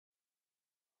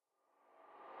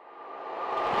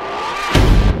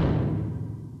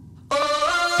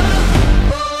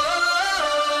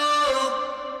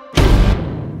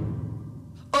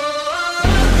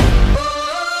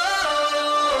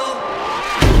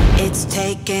It's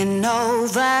taking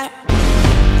over,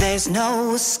 there's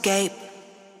no escape.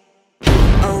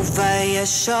 Over your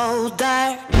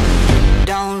shoulder,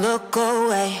 don't look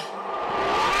away.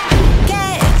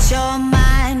 Get your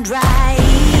mind right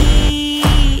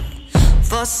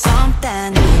for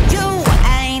something you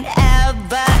ain't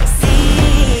ever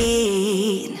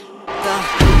seen. The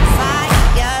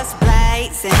fire's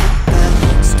blazing,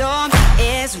 the storm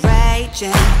is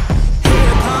raging. Here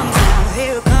it comes now,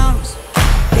 here it comes.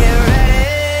 Get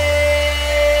ready.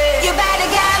 You better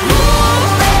get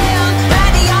moving,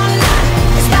 ready or not.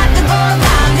 It's about to go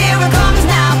down. Here it comes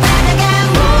now. Better get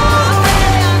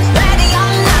moving, ready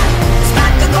or not. It's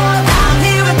about to go down.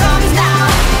 Here it comes now.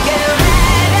 Get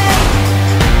ready.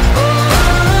 Ooh,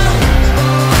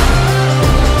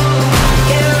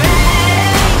 get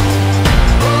ready.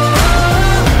 Ooh, get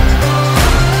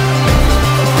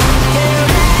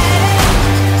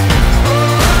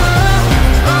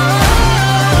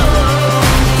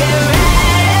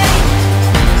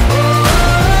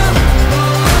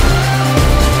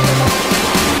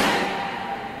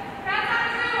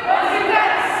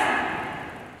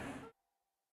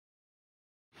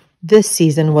This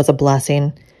season was a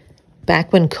blessing.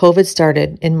 Back when COVID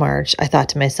started in March, I thought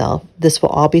to myself, this will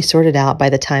all be sorted out by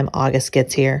the time August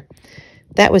gets here.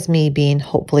 That was me being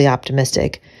hopefully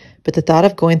optimistic, but the thought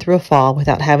of going through a fall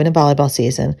without having a volleyball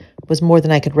season was more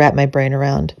than I could wrap my brain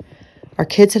around. Our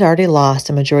kids had already lost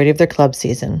a majority of their club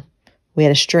season. We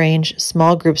had a strange,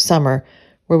 small group summer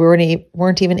where we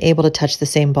weren't even able to touch the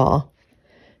same ball.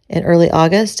 In early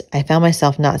August, I found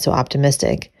myself not so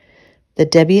optimistic. The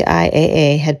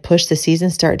WIAA had pushed the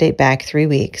season start date back 3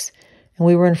 weeks, and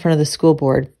we were in front of the school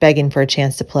board begging for a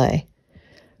chance to play.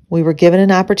 We were given an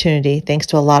opportunity thanks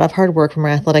to a lot of hard work from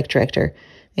our athletic director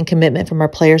and commitment from our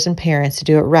players and parents to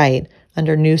do it right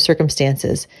under new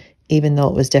circumstances, even though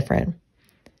it was different.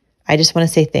 I just want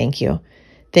to say thank you.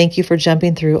 Thank you for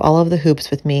jumping through all of the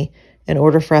hoops with me in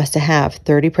order for us to have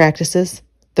 30 practices,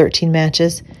 13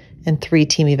 matches, and 3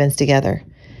 team events together.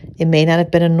 It may not have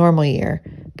been a normal year,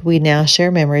 but we now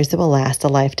share memories that will last a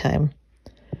lifetime.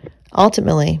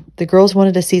 Ultimately, the girls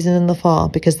wanted a season in the fall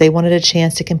because they wanted a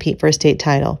chance to compete for a state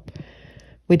title.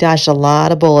 We dodged a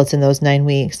lot of bullets in those 9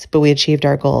 weeks, but we achieved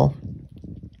our goal.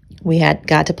 We had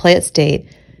got to play at state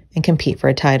and compete for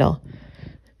a title.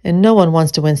 And no one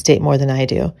wants to win state more than I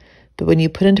do. But when you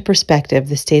put into perspective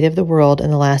the state of the world in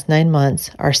the last 9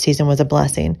 months, our season was a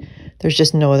blessing. There's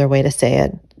just no other way to say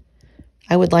it.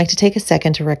 I would like to take a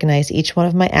second to recognize each one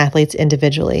of my athletes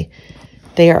individually.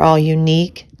 They are all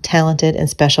unique, talented, and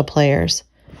special players.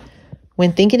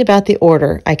 When thinking about the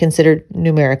order, I considered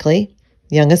numerically,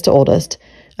 youngest to oldest,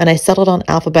 and I settled on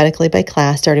alphabetically by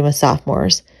class, starting with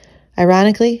sophomores.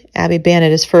 Ironically, Abby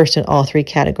Bannett is first in all 3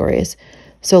 categories.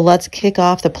 So let's kick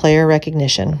off the player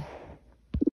recognition.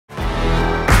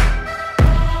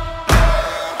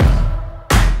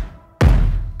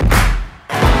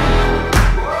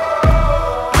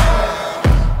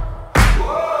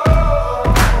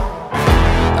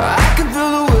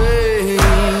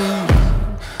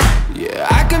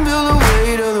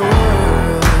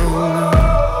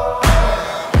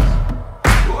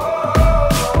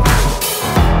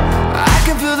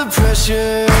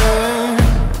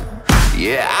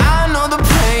 Yeah, I know the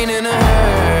pain and the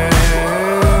hurt.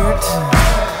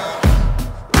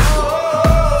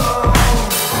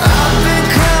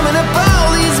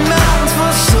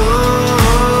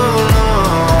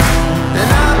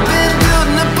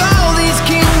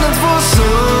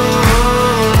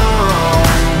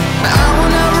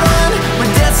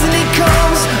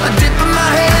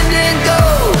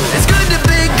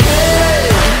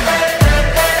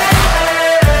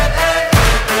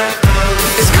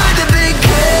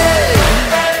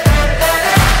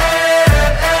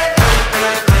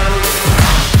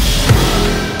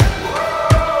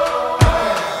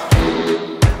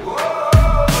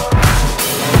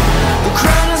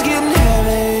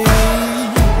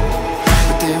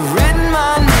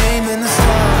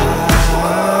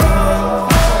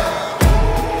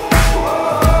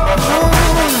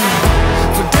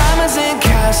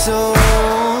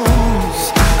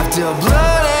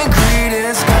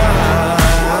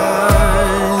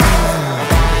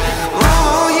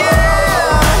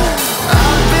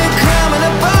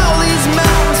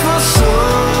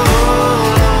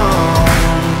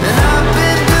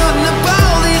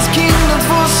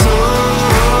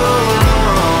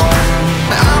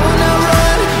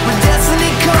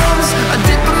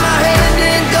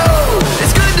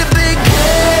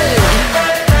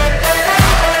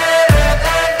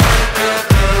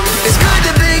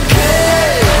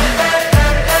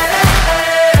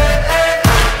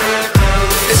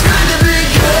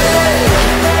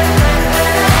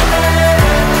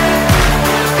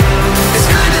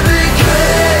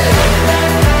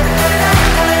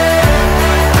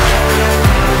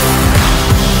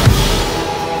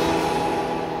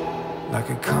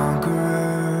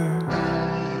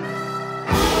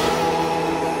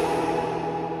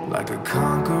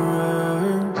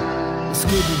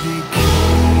 good to be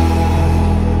king,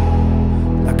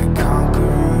 like a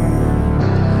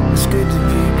conqueror. It's good to be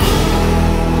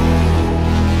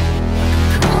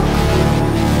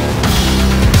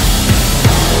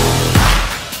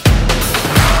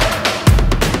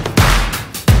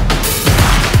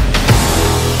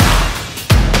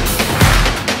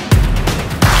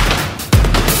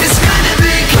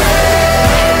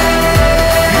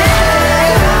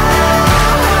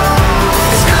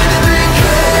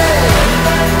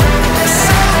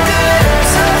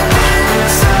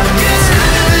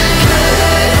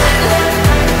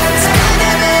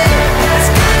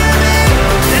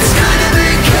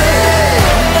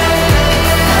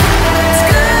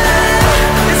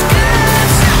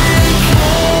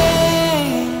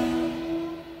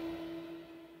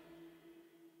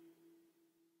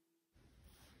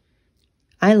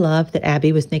I love that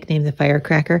Abby was nicknamed the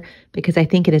Firecracker because I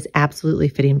think it is absolutely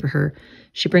fitting for her.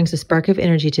 She brings a spark of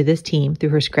energy to this team through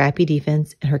her scrappy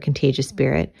defense and her contagious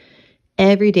spirit.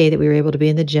 Every day that we were able to be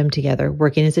in the gym together,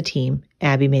 working as a team,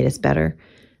 Abby made us better.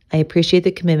 I appreciate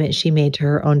the commitment she made to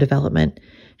her own development.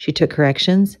 She took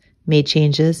corrections, made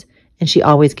changes, and she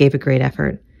always gave a great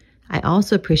effort. I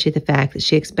also appreciate the fact that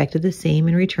she expected the same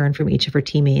in return from each of her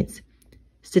teammates.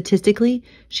 Statistically,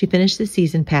 she finished the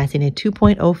season passing a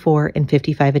 2.04 in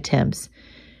 55 attempts.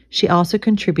 She also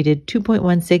contributed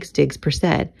 2.16 digs per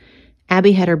set.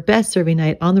 Abby had her best serving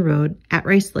night on the road at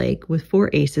Rice Lake with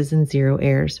 4 aces and 0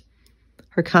 errors.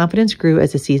 Her confidence grew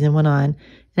as the season went on,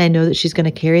 and I know that she's going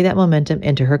to carry that momentum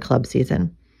into her club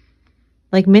season.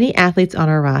 Like many athletes on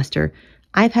our roster,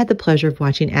 I've had the pleasure of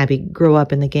watching Abby grow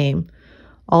up in the game,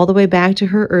 all the way back to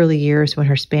her early years when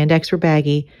her spandex were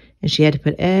baggy and she had to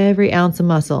put every ounce of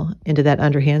muscle into that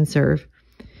underhand serve.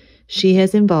 She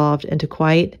has evolved into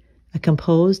quite a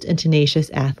composed and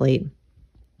tenacious athlete.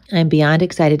 I'm beyond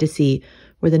excited to see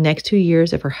where the next 2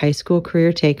 years of her high school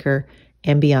career take her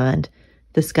and beyond.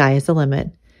 The sky is the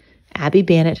limit. Abby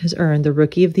Banquet has earned the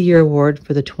Rookie of the Year award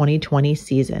for the 2020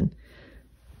 season.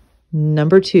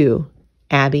 Number 2,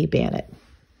 Abby Banquet.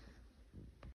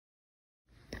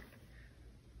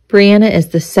 Brianna is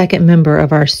the second member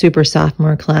of our super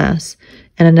sophomore class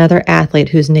and another athlete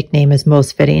whose nickname is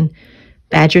most fitting.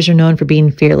 Badgers are known for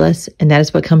being fearless, and that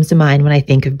is what comes to mind when I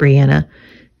think of Brianna.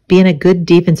 Being a good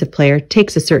defensive player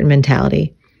takes a certain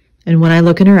mentality. And when I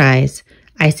look in her eyes,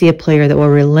 I see a player that will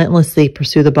relentlessly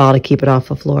pursue the ball to keep it off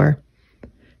the floor.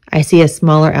 I see a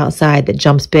smaller outside that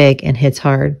jumps big and hits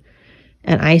hard.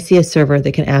 And I see a server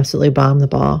that can absolutely bomb the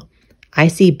ball. I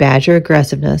see Badger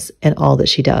aggressiveness in all that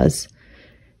she does.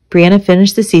 Brianna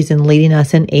finished the season leading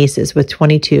us in aces with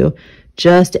 22,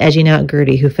 just edging out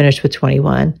Gertie, who finished with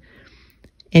 21.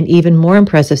 An even more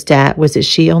impressive stat was that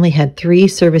she only had 3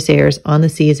 service errors on the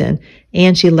season,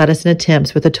 and she led us in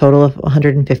attempts with a total of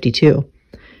 152.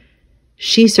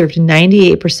 She served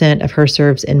 98% of her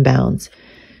serves inbounds.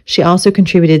 She also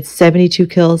contributed 72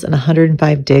 kills and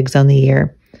 105 digs on the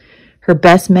year. Her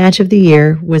best match of the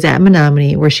year was at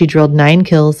Menominee, where she drilled 9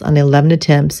 kills on 11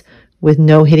 attempts with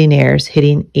no hitting errors,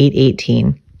 hitting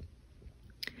 .818.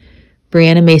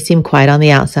 Brianna may seem quiet on the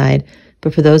outside,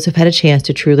 but for those who've had a chance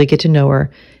to truly get to know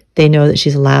her, they know that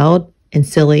she's loud and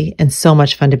silly and so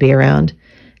much fun to be around.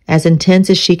 As intense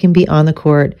as she can be on the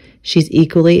court, she's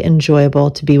equally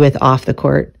enjoyable to be with off the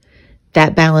court.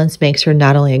 That balance makes her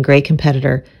not only a great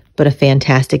competitor, but a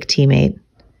fantastic teammate.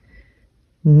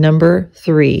 Number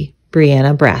 3,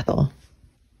 Brianna Brathel.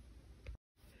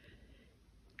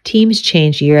 Teams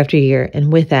change year after year,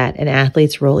 and with that, an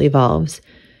athlete's role evolves.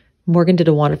 Morgan did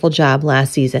a wonderful job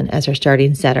last season as our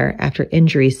starting setter after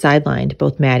injuries sidelined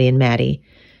both Maddie and Maddie.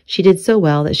 She did so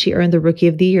well that she earned the Rookie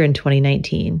of the Year in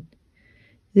 2019.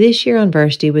 This year on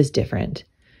Varsity was different.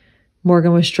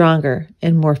 Morgan was stronger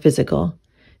and more physical.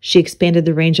 She expanded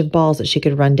the range of balls that she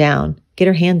could run down, get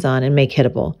her hands on, and make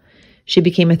hittable. She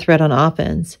became a threat on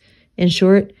offense. In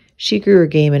short, she grew her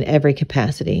game in every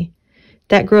capacity.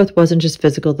 That growth wasn't just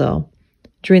physical, though.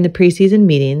 During the preseason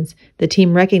meetings, the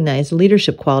team recognized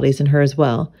leadership qualities in her as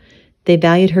well. They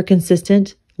valued her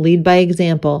consistent, lead by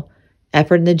example,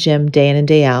 effort in the gym day in and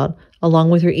day out, along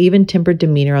with her even-tempered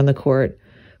demeanor on the court.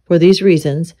 For these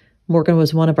reasons, Morgan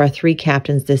was one of our 3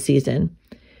 captains this season.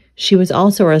 She was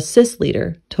also our assist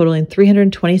leader, totaling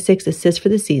 326 assists for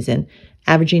the season,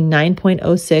 averaging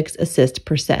 9.06 assists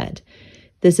per set.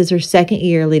 This is her second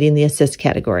year leading the assist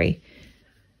category.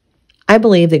 I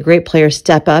believe that great players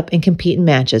step up and compete in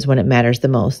matches when it matters the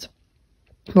most.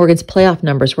 Morgan's playoff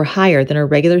numbers were higher than her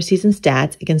regular season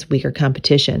stats against weaker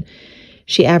competition.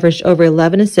 She averaged over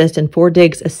 11 assists and 4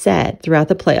 digs a set throughout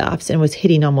the playoffs and was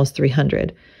hitting almost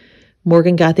 300.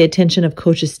 Morgan got the attention of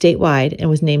coaches statewide and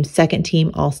was named second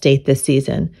team All-State this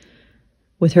season.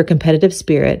 With her competitive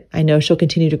spirit, I know she'll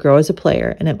continue to grow as a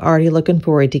player, and I'm already looking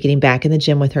forward to getting back in the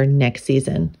gym with her next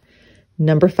season.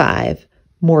 Number 5,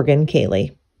 Morgan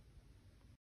Cayley.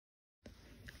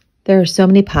 There are so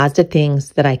many positive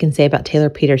things that I can say about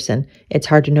Taylor Peterson, it's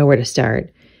hard to know where to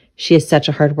start. She is such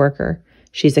a hard worker.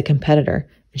 She's a competitor,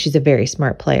 and she's a very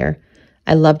smart player.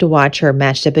 I love to watch her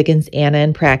matched up against Anna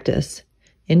in practice,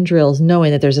 in drills, knowing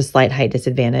that there's a slight height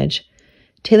disadvantage.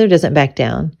 Taylor doesn't back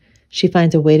down. She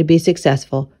finds a way to be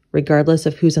successful, regardless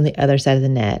of who's on the other side of the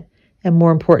net. And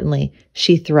more importantly,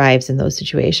 she thrives in those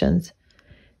situations.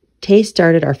 Tay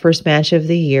started our first match of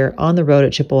the year on the road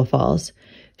at Chippewa Falls.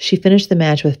 She finished the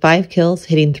match with 5 kills,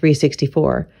 hitting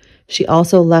 .364. She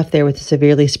also left there with a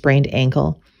severely sprained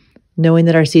ankle. Knowing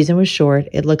that our season was short,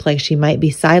 it looked like she might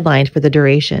be sidelined for the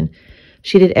duration.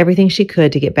 She did everything she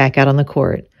could to get back out on the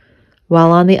court.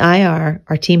 While on the IR,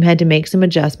 our team had to make some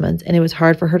adjustments, and it was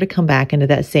hard for her to come back into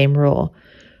that same role.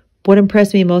 What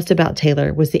impressed me most about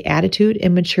Taylor was the attitude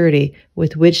and maturity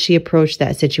with which she approached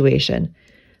that situation.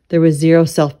 There was zero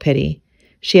self-pity.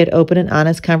 She had open and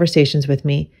honest conversations with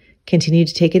me, continued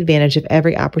to take advantage of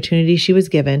every opportunity she was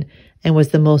given, and was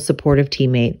the most supportive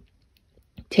teammate.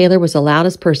 Taylor was the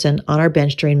loudest person on our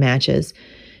bench during matches.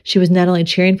 She was not only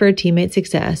cheering for her teammates'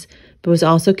 success, but was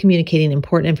also communicating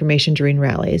important information during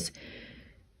rallies.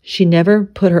 She never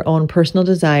put her own personal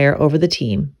desire over the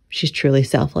team. She's truly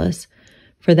selfless.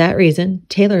 For that reason,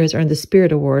 Taylor has earned the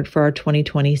Spirit Award for our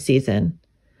 2020 season.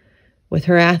 With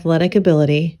her athletic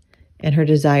ability and her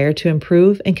desire to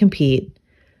improve and compete,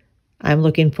 I'm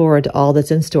looking forward to all that's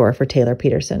in store for Taylor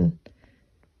Peterson.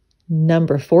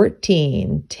 Number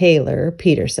 14, Taylor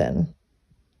Peterson.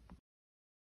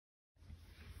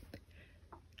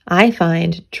 I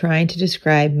find trying to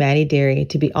describe Maddie Derry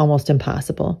to be almost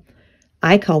impossible.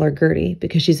 I call her Gertie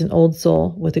because she's an old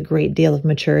soul with a great deal of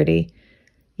maturity.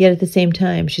 Yet at the same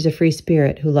time, she's a free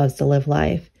spirit who loves to live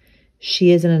life. She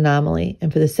is an anomaly,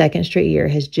 and for the second straight year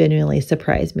has genuinely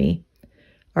surprised me.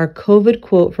 Our COVID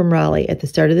quote from Raleigh at the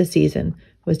start of the season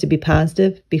was to be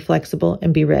positive, be flexible,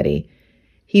 and be ready.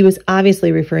 He was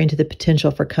obviously referring to the potential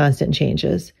for constant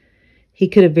changes. He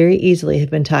could have very easily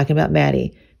have been talking about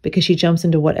Maddie because she jumps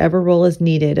into whatever role is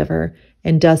needed of her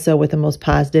and does so with the most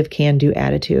positive can-do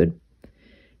attitude.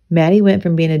 Maddie went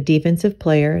from being a defensive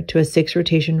player to a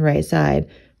 6-rotation right side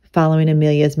following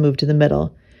Amelia's move to the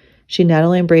middle. She not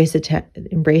only embraced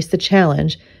the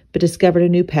challenge, but discovered a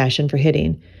new passion for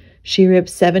hitting. She ripped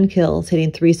 7 kills,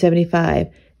 hitting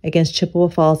 .375 against Chippewa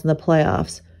Falls in the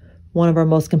playoffs, one of our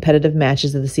most competitive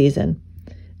matches of the season.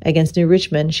 Against New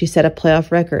Richmond, she set a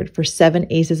playoff record for 7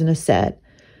 aces in a set.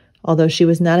 Although she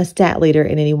was not a stat leader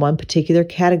in any one particular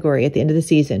category at the end of the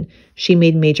season, she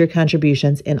made major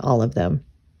contributions in all of them.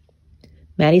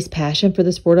 Maddie's passion for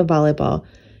the sport of volleyball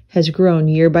has grown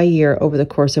year by year over the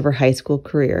course of her high school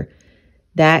career.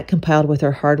 That, compiled with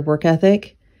her hard work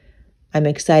ethic, I'm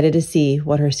excited to see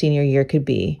what her senior year could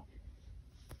be.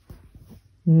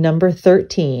 Number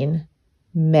 13,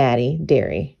 Maddie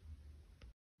Derry.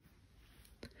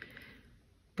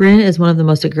 Bryn is one of the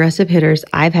most aggressive hitters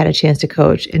I've had a chance to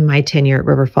coach in my tenure at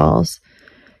River Falls.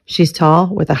 She's tall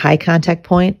with a high contact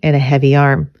point and a heavy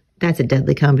arm. That's a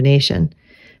deadly combination.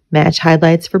 Match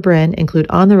highlights for Bryn include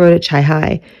on the road at Chi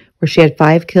High, where she had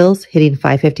 5 kills, hitting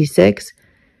 .556,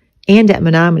 and at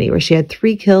Menominee, where she had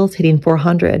 3 kills, hitting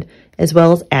 .400, as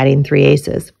well as adding 3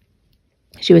 aces.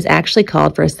 She was actually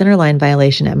called for a centerline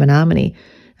violation at Menominee,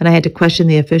 and I had to question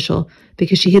the official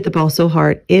because she hit the ball so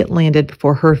hard it landed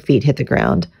before her feet hit the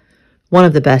ground. One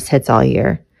of the best hits all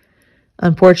year.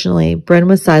 Unfortunately, Bryn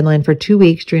was sidelined for 2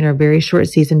 weeks during our very short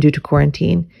season due to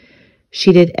quarantine.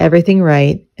 She did everything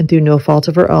right, and through no fault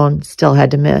of her own, still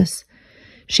had to miss.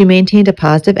 She maintained a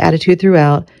positive attitude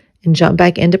throughout and jumped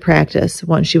back into practice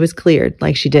once she was cleared,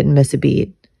 like she didn't miss a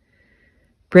beat.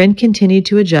 Bryn continued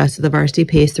to adjust to the varsity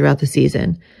pace throughout the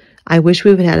season. I wish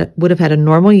we would have had a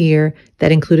normal year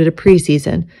that included a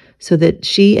preseason so that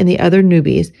she and the other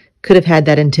newbies could have had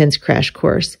that intense crash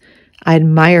course. I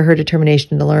admire her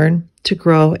determination to learn, to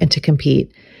grow, and to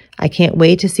compete. I can't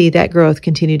wait to see that growth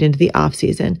continued into the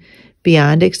off-season.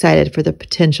 Beyond excited for the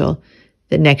potential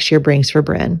that next year brings for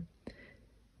Bryn.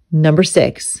 Number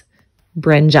 6,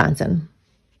 Bryn Johnson.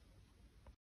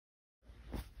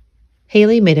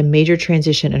 Haley made a major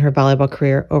transition in her volleyball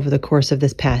career over the course of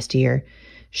this past year.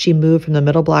 She moved from the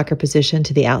middle blocker position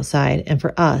to the outside, and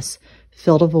for us,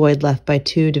 filled a void left by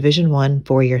 2 Division I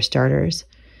 4-year starters.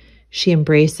 She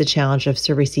embraced the challenge of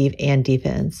serve receive and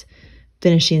defense,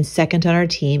 finishing second on our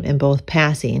team in both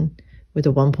passing with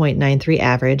a 1.93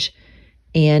 average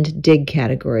and dig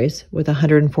categories with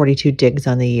 142 digs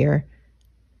on the year.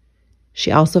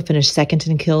 She also finished second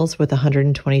in kills with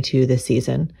 122 this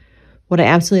season. What I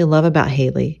absolutely love about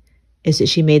Haley is that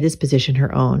she made this position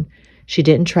her own. She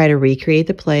didn't try to recreate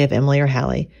the play of Emily or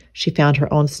Hallie. She found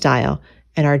her own style,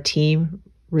 and our team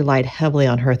relied heavily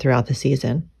on her throughout the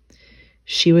season.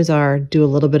 She was our do a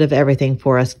little bit of everything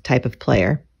for us type of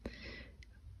player.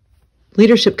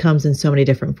 Leadership comes in so many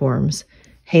different forms.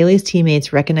 Haley's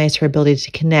teammates recognized her ability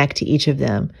to connect to each of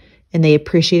them, and they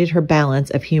appreciated her balance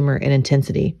of humor and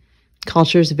intensity.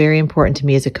 Culture is very important to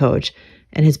me as a coach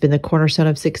and has been the cornerstone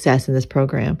of success in this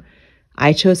program.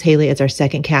 I chose Haley as our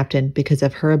second captain because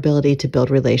of her ability to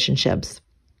build relationships.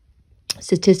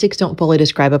 Statistics don't fully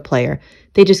describe a player.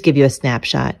 They just give you a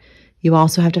snapshot. You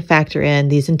also have to factor in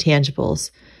these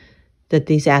intangibles that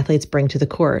these athletes bring to the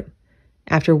court.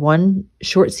 After one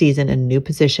short season in a new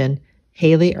position,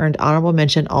 Haley earned honorable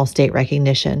mention All-State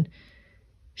recognition.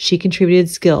 She contributed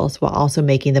skills while also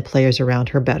making the players around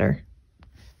her better.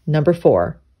 Number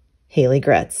 4, Haley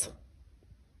Gretz.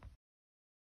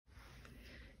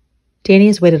 Danny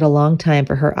has waited a long time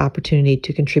for her opportunity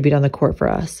to contribute on the court for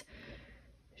us.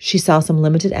 She saw some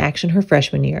limited action her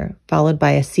freshman year, followed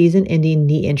by a season-ending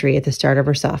knee injury at the start of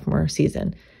her sophomore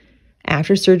season.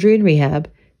 After surgery and rehab,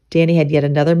 Danny had yet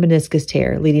another meniscus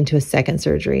tear, leading to a second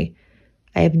surgery.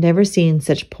 I have never seen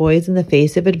such poise in the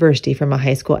face of adversity from a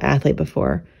high school athlete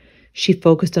before. She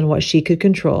focused on what she could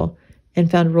control and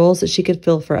found roles that she could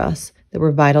fill for us that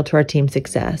were vital to our team's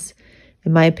success.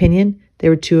 In my opinion, they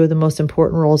were two of the most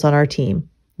important roles on our team: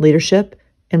 leadership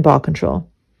and ball control.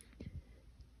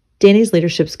 Danny's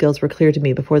leadership skills were clear to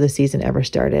me before the season ever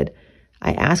started.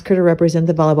 I asked her to represent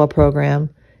the volleyball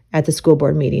program at the school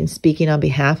board meeting, speaking on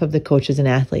behalf of the coaches and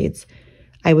athletes.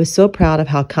 I was so proud of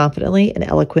how confidently and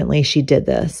eloquently she did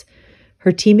this.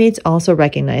 Her teammates also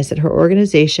recognized that her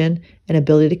organization and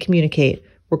ability to communicate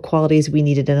were qualities we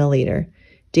needed in a leader.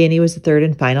 Danny was the third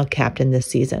and final captain this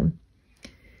season.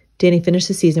 Danny finished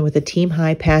the season with a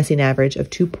team-high passing average of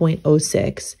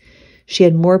 2.06. She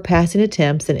had more passing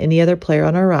attempts than any other player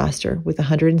on our roster, with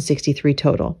 163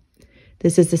 total.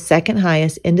 This is the second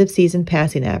highest end-of-season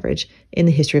passing average in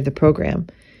the history of the program.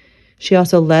 She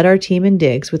also led our team in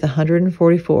digs with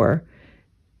 144,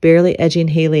 barely edging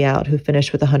Haley out, who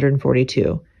finished with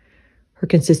 142. Her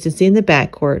consistency in the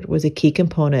backcourt was a key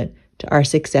component to our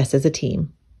success as a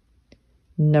team.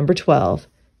 Number 12,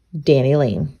 Danny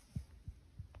Lane.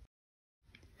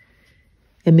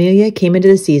 Amelia came into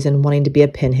the season wanting to be a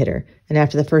pin hitter, and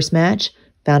after the first match,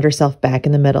 found herself back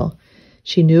in the middle.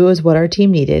 She knew it was what our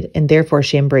team needed, and therefore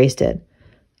she embraced it.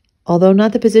 Although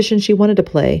not the position she wanted to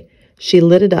play, she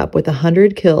lit it up with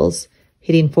 100 kills,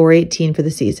 hitting .418 for the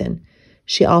season.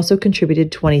 She also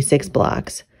contributed 26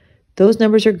 blocks. Those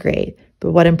numbers are great,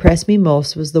 but what impressed me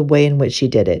most was the way in which she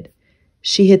did it.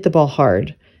 She hit the ball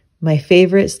hard. My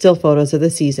favorite still photos of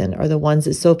the season are the ones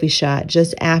that Sophie shot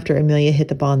just after Amelia hit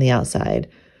the ball on the outside.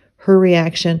 Her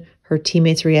reaction, her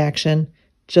teammates' reaction,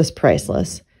 just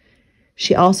priceless.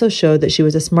 She also showed that she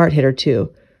was a smart hitter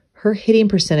too. Her hitting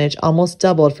percentage almost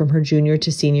doubled from her junior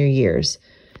to senior years.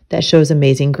 That shows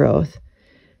amazing growth.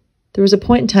 There was a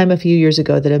point in time a few years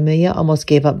ago that Amelia almost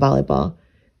gave up volleyball.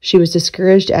 She was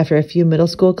discouraged after a few middle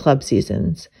school club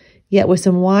seasons. Yet with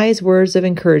some wise words of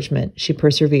encouragement, she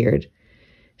persevered.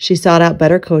 She sought out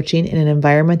better coaching in an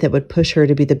environment that would push her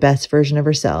to be the best version of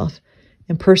herself.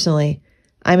 And personally,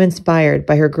 I'm inspired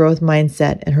by her growth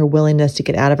mindset and her willingness to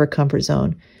get out of her comfort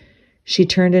zone. She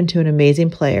turned into an amazing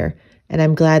player, and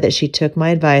I'm glad that she took my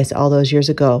advice all those years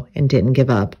ago and didn't give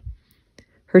up.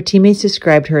 Her teammates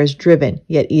described her as driven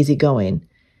yet easygoing,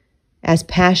 as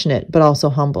passionate but also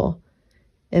humble.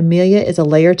 Amelia is a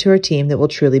layer to her team that will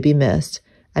truly be missed.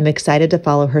 I'm excited to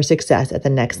follow her success at the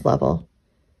next level.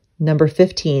 Number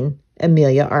 15,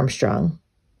 Amelia Armstrong.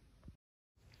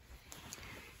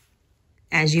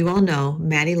 As you all know,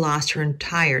 Maddie lost her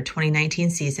entire 2019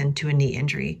 season to a knee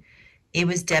injury. It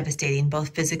was devastating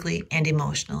both physically and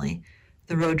emotionally.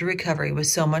 The road to recovery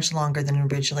was so much longer than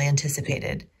originally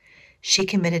anticipated. She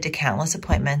committed to countless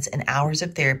appointments and hours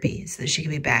of therapy so that she could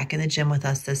be back in the gym with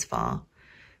us this fall.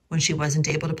 When she wasn't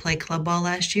able to play club ball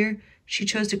last year, she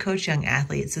chose to coach young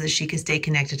athletes so that she could stay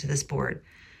connected to the sport.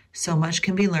 So much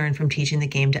can be learned from teaching the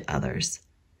game to others.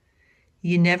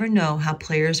 You never know how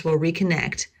players will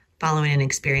reconnect following an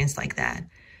experience like that.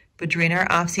 But during our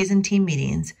off-season team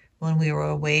meetings, when we were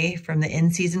away from the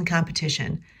in-season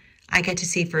competition, I get to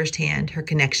see firsthand her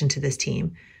connection to this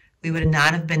team. We would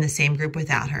not have been the same group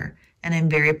without her, and I'm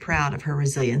very proud of her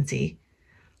resiliency.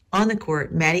 On the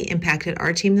court, Maddie impacted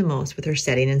our team the most with her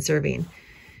setting and serving.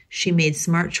 She made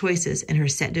smart choices in her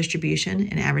set distribution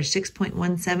and averaged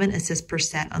 6.17 assists per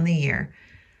set on the year.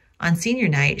 On senior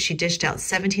night, she dished out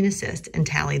 17 assists and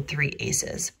tallied 3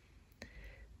 aces.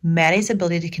 Maddie's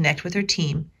ability to connect with her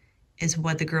team is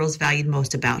what the girls valued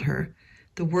most about her.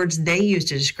 The words they used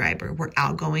to describe her were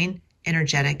outgoing,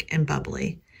 energetic, and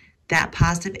bubbly. That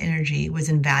positive energy was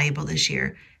invaluable this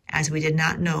year, as we did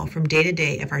not know from day to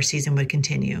day if our season would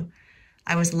continue.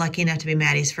 I was lucky enough to be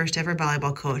Maddie's first ever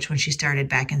volleyball coach when she started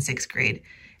back in 6th grade,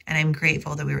 and I'm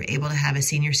grateful that we were able to have a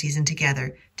senior season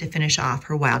together to finish off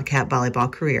her Wildcat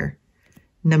volleyball career.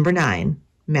 Number 9,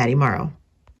 Maddie Morrow.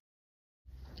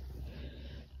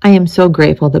 I am so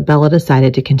grateful that Bella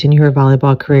decided to continue her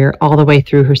volleyball career all the way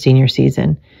through her senior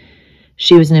season.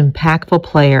 She was an impactful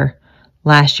player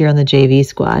last year on the JV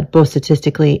squad, both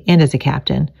statistically and as a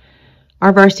captain.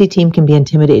 Our varsity team can be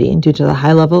intimidating due to the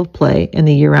high level of play and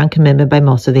the year-round commitment by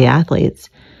most of the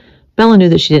athletes. Bella knew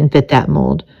that she didn't fit that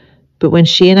mold, but when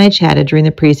she and I chatted during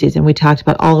the preseason, we talked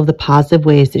about all of the positive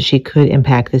ways that she could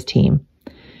impact this team.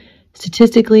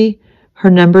 Statistically,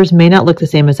 her numbers may not look the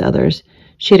same as others.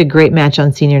 She had a great match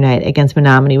on senior night against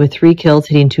Menominee with 3 kills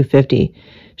hitting .250.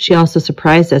 She also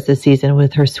surprised us this season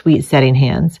with her sweet setting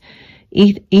hands.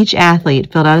 Each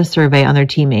athlete filled out a survey on their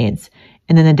teammates,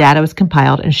 and then the data was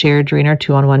compiled and shared during our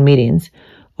 2-on-1 meetings.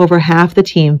 Over half the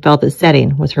team felt that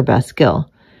setting was her best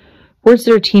skill. Words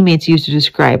that her teammates used to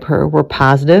describe her were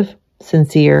positive,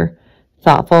 sincere,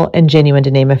 thoughtful, and genuine,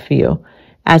 to name a few.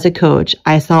 As a coach,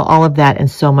 I saw all of that and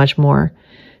so much more.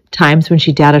 Times when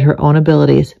she doubted her own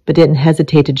abilities, but didn't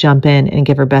hesitate to jump in and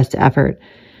give her best effort.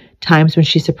 Times when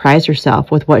she surprised herself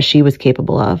with what she was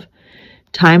capable of.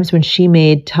 Times when she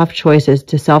made tough choices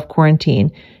to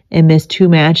self-quarantine and miss 2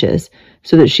 matches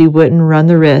so that she wouldn't run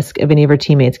the risk of any of her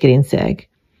teammates getting sick.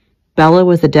 Bella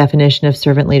was the definition of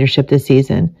servant leadership this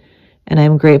season, and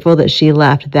I'm grateful that she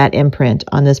left that imprint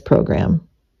on this program.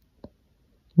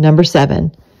 Number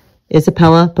 7,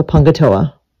 Isabella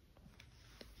Papungatoa.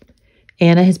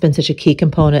 Anna has been such a key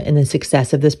component in the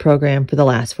success of this program for the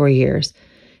last 4 years.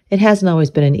 It hasn't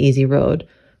always been an easy road.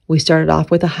 We started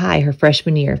off with a high her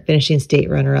freshman year, finishing state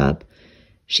runner-up.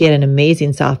 She had an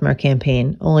amazing sophomore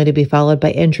campaign, only to be followed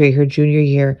by injury her junior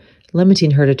year,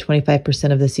 limiting her to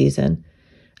 25% of the season.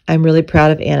 I'm really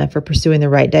proud of Anna for pursuing the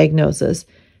right diagnosis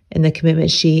and the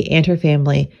commitment she and her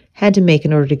family had to make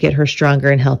in order to get her stronger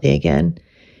and healthy again.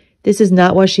 This is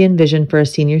not what she envisioned for a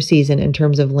senior season in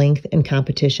terms of length and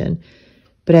competition.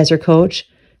 But as her coach,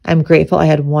 I'm grateful I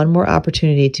had one more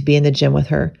opportunity to be in the gym with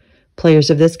her. Players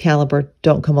of this caliber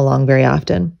don't come along very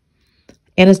often.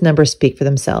 Anna's numbers speak for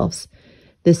themselves.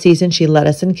 This season, she led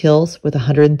us in kills with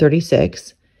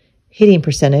 136, hitting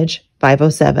percentage,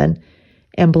 507,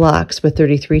 and blocks with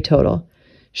 33 total.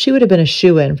 She would have been a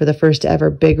shoo-in for the first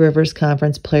ever Big Rivers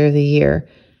Conference Player of the Year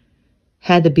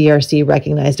had the BRC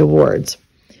recognized awards.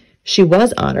 She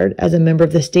was honored as a member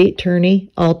of the state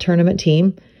tourney all-tournament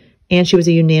team, and she was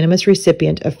a unanimous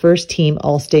recipient of first team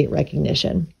all-state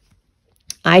recognition.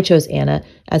 I chose Anna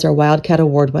as our Wildcat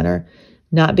Award winner,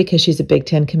 not because she's a Big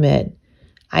Ten commit.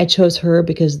 I chose her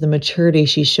because of the maturity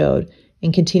she showed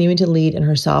in continuing to lead in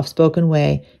her soft-spoken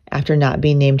way after not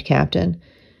being named captain,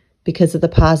 because of the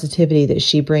positivity that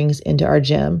she brings into our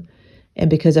gym, and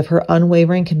because of her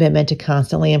unwavering commitment to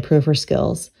constantly improve her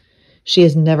skills. She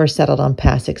has never settled on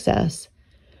past success.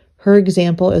 Her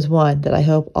example is one that I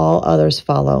hope all others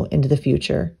follow into the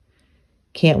future.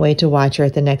 Can't wait to watch her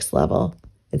at the next level.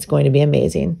 It's going to be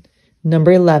amazing.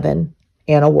 Number 11,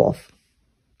 Anna Wolf.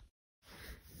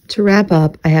 To wrap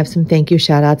up, I have some thank you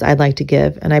shout outs I'd like to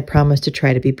give, and I promise to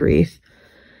try to be brief.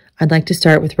 I'd like to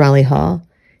start with Raleigh Hall.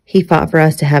 He fought for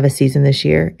us to have a season this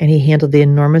year, and he handled the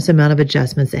enormous amount of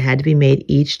adjustments that had to be made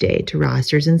each day to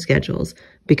rosters and schedules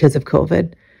because of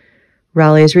COVID.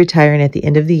 Raleigh is retiring at the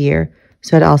end of the year,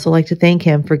 so I'd also like to thank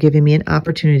him for giving me an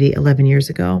opportunity 11 years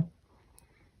ago.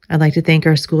 I'd like to thank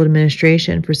our school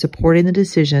administration for supporting the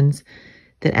decisions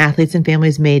that athletes and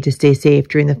families made to stay safe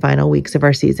during the final weeks of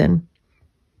our season.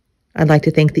 I'd like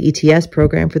to thank the ETS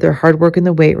program for their hard work in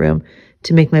the weight room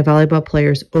to make my volleyball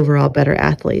players overall better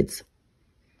athletes.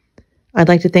 I'd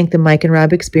like to thank the Mike and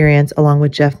Rob Experience along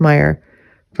with Jeff Meyer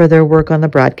for their work on the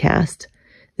broadcast.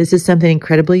 This is something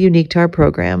incredibly unique to our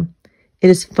program. It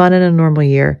is fun in a normal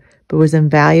year, but was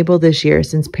invaluable this year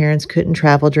since parents couldn't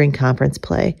travel during conference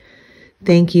play.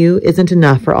 Thank you isn't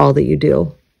enough for all that you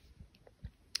do.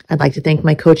 I'd like to thank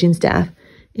my coaching staff,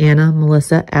 Anna,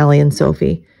 Melissa, Allie, and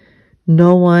Sophie.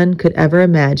 No one could ever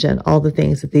imagine all the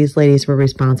things that these ladies were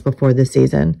responsible for this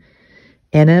season.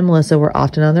 Anna and Melissa were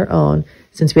often on their own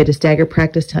since we had to stagger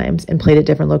practice times and played at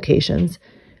different locations.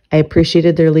 I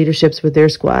appreciated their leaderships with their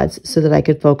squads so that I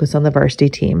could focus on the varsity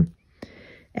team.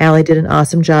 Allie did an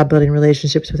awesome job building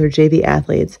relationships with her JV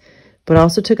athletes, but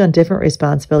also took on different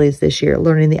responsibilities this year,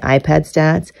 learning the iPad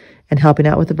stats and helping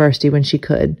out with the varsity when she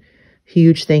could.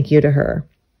 Huge thank you to her.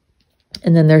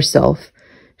 And then there's Soph.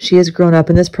 She has grown up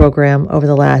in this program over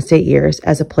the last 8 years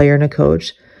as a player and a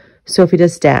coach. Sophie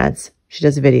does stats. She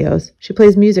does videos. She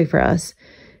plays music for us.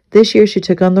 This year, she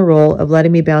took on the role of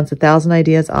letting me bounce 1,000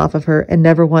 ideas off of her and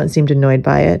never once seemed annoyed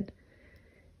by it.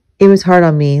 It was hard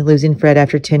on me losing Fred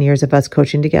after 10 years of us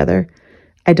coaching together.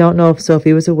 I don't know if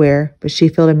Sophie was aware, but she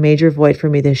filled a major void for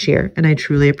me this year, and I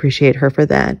truly appreciate her for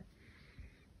that.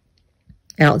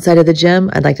 Outside of the gym,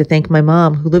 I'd like to thank my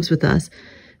mom, who lives with us,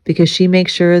 because she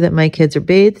makes sure that my kids are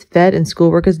bathed, fed, and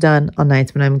schoolwork is done on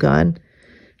nights when I'm gone.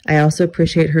 I also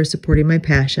appreciate her supporting my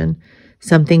passion.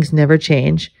 Some things never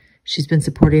change. She's been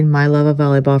supporting my love of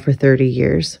volleyball for 30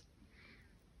 years.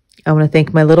 I want to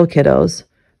thank my little kiddos,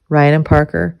 Ryan and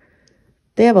Parker.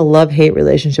 They have a love-hate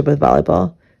relationship with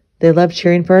volleyball. They love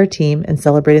cheering for our team and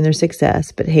celebrating their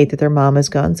success, but hate that their mom is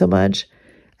gone so much.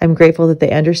 I'm grateful that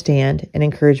they understand and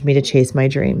encourage me to chase my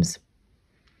dreams.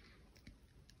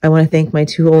 I want to thank my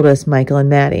 2 oldest, Michael and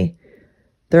Maddie.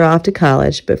 They're off to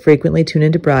college, but frequently tune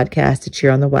into broadcasts to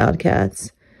cheer on the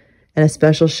Wildcats. And a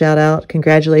special shout out,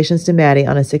 congratulations to Maddie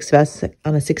on a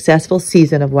successful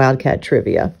season of Wildcat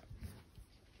trivia.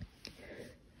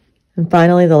 And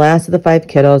finally, the last of the 5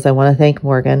 kiddos, I want to thank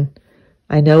Morgan.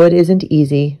 I know it isn't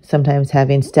easy sometimes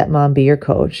having stepmom be your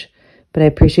coach, but I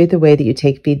appreciate the way that you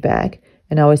take feedback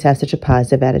and always have such a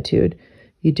positive attitude.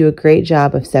 You do a great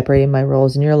job of separating my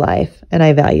roles in your life, and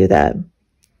I value that.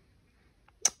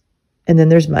 And then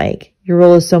there's Mike. Your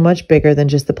role is so much bigger than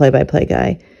just the play-by-play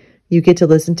guy. You get to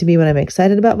listen to me when I'm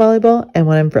excited about volleyball and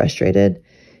when I'm frustrated.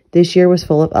 This year was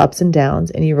full of ups and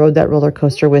downs, and you rode that roller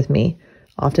coaster with me,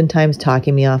 oftentimes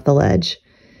talking me off the ledge.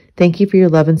 Thank you for your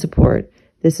love and support.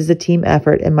 This is a team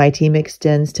effort, and my team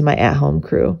extends to my at-home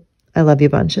crew. I love you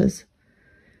bunches.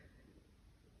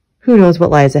 Who knows what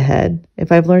lies ahead?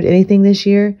 If I've learned anything this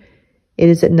year, it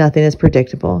is that nothing is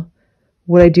predictable.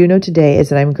 What I do know today is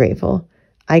that I'm grateful.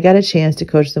 I got a chance to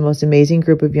coach the most amazing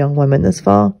group of young women this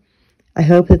fall. I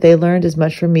hope that they learned as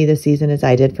much from me this season as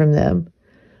I did from them.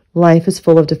 Life is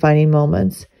full of defining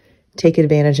moments. Take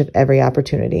advantage of every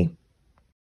opportunity.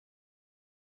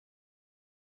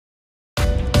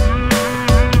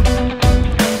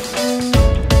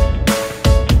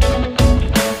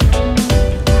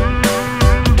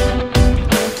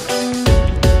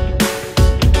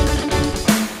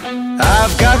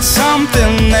 I've got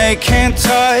something they can't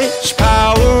touch,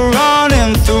 power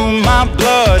running through my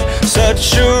blood,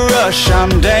 such a rush,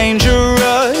 I'm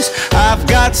dangerous. I've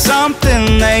got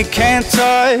something they can't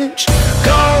touch,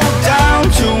 go down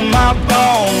to my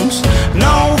bones,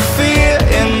 no fear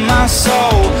in my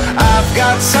soul. I've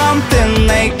got something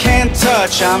they can't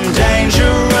touch, I'm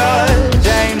dangerous,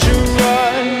 dangerous.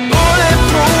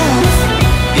 Bulletproof,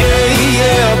 yeah,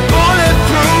 yeah,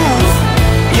 bulletproof,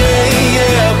 yeah,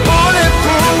 yeah,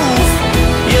 bulletproof,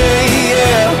 yeah,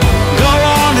 yeah. Go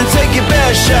on and take your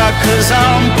best shot, 'cause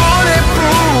I'm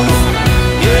bulletproof,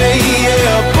 yeah,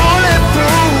 yeah,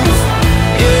 bulletproof,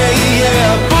 yeah, yeah,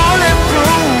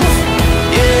 bulletproof,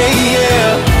 yeah, yeah.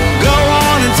 Go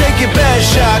on and take your best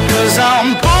shot, 'cause I'm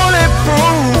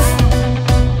bulletproof.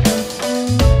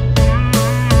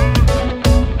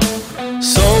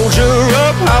 Soldier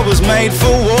up, I was made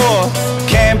for war.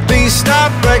 Can't be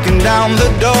stopped breaking down the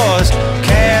doors.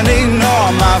 Can't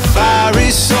ignore my fiery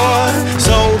sword.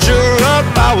 Soldier up,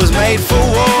 I was made for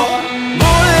war.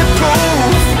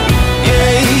 Bulletproof,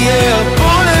 yeah, yeah,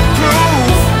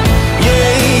 bulletproof,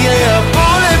 yeah, yeah,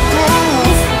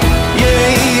 bulletproof, yeah,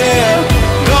 yeah.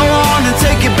 Go on and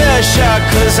take your best shot,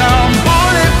 'cause I'm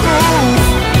bulletproof,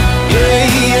 yeah,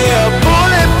 yeah,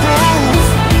 bulletproof,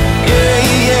 yeah,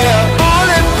 yeah,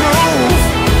 bulletproof,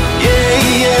 yeah,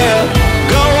 yeah.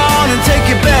 Go on and take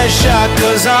your best shot,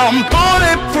 'cause I'm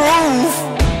bulletproof,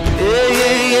 yeah,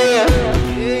 yeah, yeah,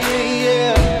 yeah, yeah,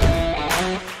 yeah.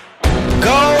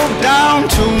 Go down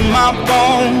to my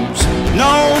bones,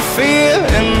 no fear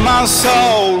in my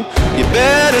soul. You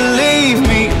better leave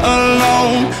me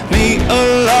alone, me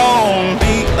alone,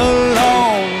 me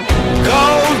alone. Go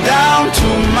down to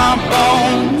my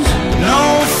bones, no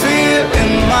fear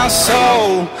in my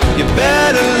soul. You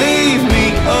better leave me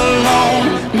alone,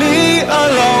 me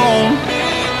alone.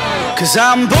 'Cause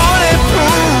I'm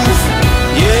bulletproof,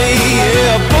 yeah,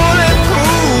 yeah, bulletproof.